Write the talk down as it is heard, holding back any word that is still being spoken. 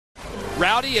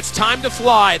Rowdy, it's time to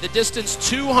fly. The distance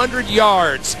 200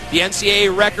 yards. The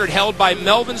NCAA record held by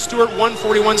Melvin Stewart,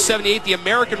 141.78. The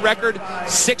American record,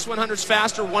 6 100s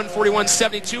faster,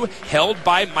 141.72, held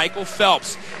by Michael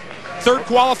Phelps. Third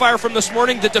qualifier from this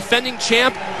morning, the defending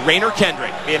champ, Rainer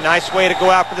Kendrick. Be a nice way to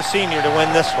go out for the senior to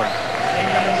win this one.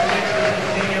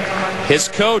 His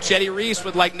coach, Eddie Reese,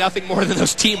 would like nothing more than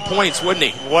those team points, wouldn't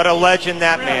he? What a legend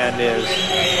that man is.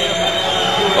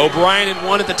 O'Brien in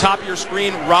 1 at the top of your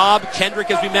screen. Raab,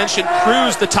 Kendrick, as we mentioned.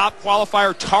 Cruz, the top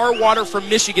qualifier. Tarwater from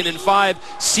Michigan in 5.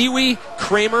 Sioui,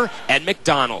 Cramer, and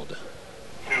McDonald.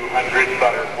 200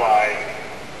 Butterfly.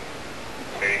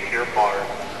 Take your mark.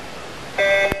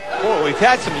 Well, we've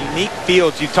had some unique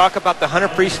fields. You talk about the 100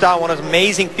 freestyle, one of those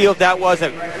amazing field that was, a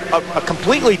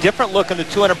completely different look in the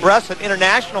 200 breast, an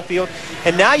international field.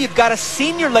 And now you've got a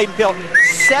senior-laden field.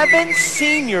 7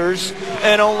 seniors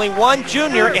and only 1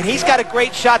 junior, and he's got a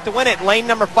great shot to win it. Lane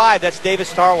number 5, that's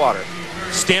Davis Tarwater.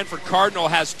 Stanford Cardinal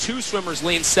has 2 swimmers,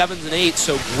 lane 7s and 8s,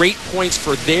 so great points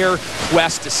for their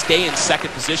quest to stay in second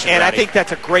position. And Rowdy. I think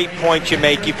that's a great point you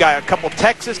make. You've got a couple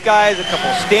Texas guys, a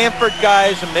couple Stanford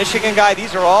guys, a Michigan guy.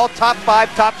 These are all top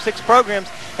 5, top 6 programs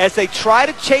as they try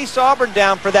to chase Auburn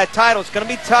down for that title. It's going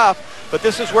to be tough, but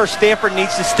this is where Stanford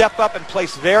needs to step up and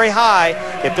place very high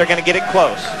if they're going to get it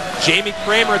close. Jayme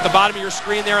Cramer at the bottom of your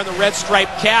screen there in the red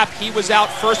striped cap. He was out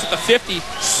first at the 50,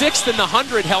 6th in the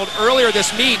 100 held earlier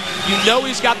this meet. You know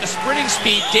he's got the sprinting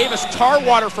speed. Davis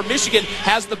Tarwater from Michigan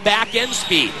has the back end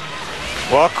speed.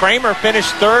 Well, Cramer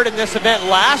finished 3rd in this event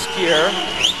last year,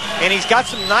 and he's got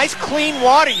some nice clean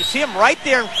water. You see him right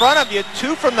there in front of you,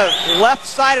 2 from the left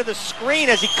side of the screen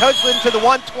as he goes into the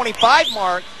 125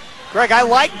 mark. Greg, I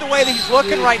like the way that he's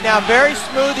looking right now. Very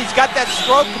smooth. He's got that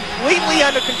stroke completely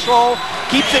under control.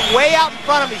 Keeps it way out in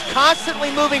front of him. He's constantly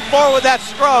moving forward with that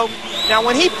stroke. Now,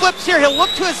 when he flips here, he'll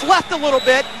look to his left a little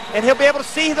bit, and he'll be able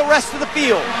to see the rest of the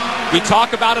field. We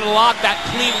talk about it a lot, that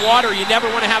clean water. You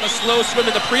never want to have a slow swim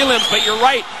in the prelims, but you're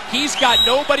right. He's got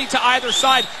nobody to either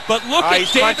side. But look at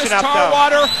Davis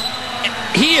Tarwater.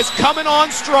 He is coming on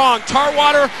strong.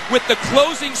 Tarwater with the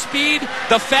closing speed,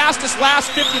 the fastest last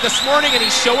 50 this morning, and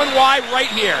he's showing why right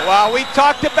here. Well, we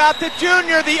talked about the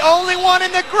junior, the only one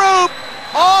in the group.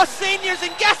 All seniors,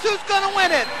 and guess who's going to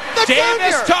win it? The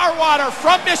Davis junior. Tarwater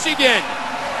from Michigan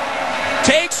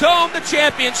takes home the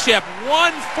championship.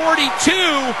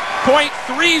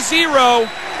 142.30,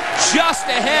 just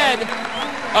ahead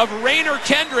of Rainer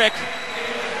Kendrick.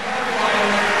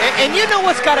 And you know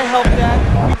what's got to help that?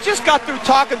 We just got through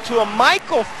talking to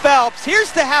Michael Phelps.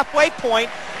 Here's the halfway point.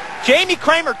 Jayme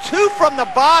Cramer, 2 from the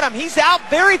bottom. He's out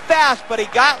very fast, but he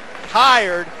got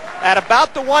tired at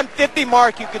about the 150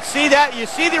 mark. You could see that. You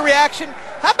see the reaction.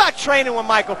 How about training with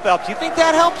Michael Phelps? You think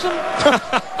that helps him?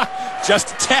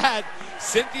 Just a tad.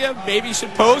 Cynthia maybe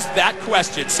should pose that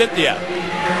question. Cynthia.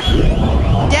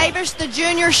 Davis, the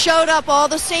junior, showed up all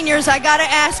the seniors. I got to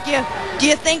ask you, do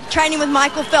you think training with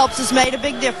Michael Phelps has made a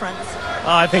big difference?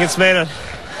 I think it's made an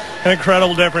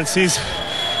incredible difference. He's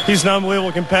an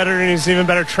unbelievable competitor, and he's an even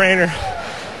better trainer.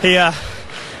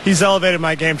 He's elevated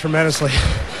my game tremendously.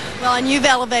 Well, and you've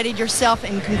elevated yourself,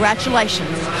 and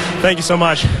congratulations. Thank you so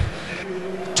much.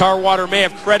 Tarwater may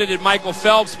have credited Michael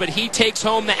Phelps, but he takes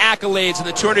home the accolades in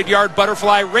the 200-yard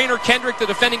butterfly. Rainer Kendrick, the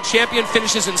defending champion,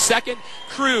 finishes in 2nd.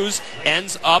 Cruz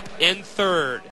ends up in 3rd.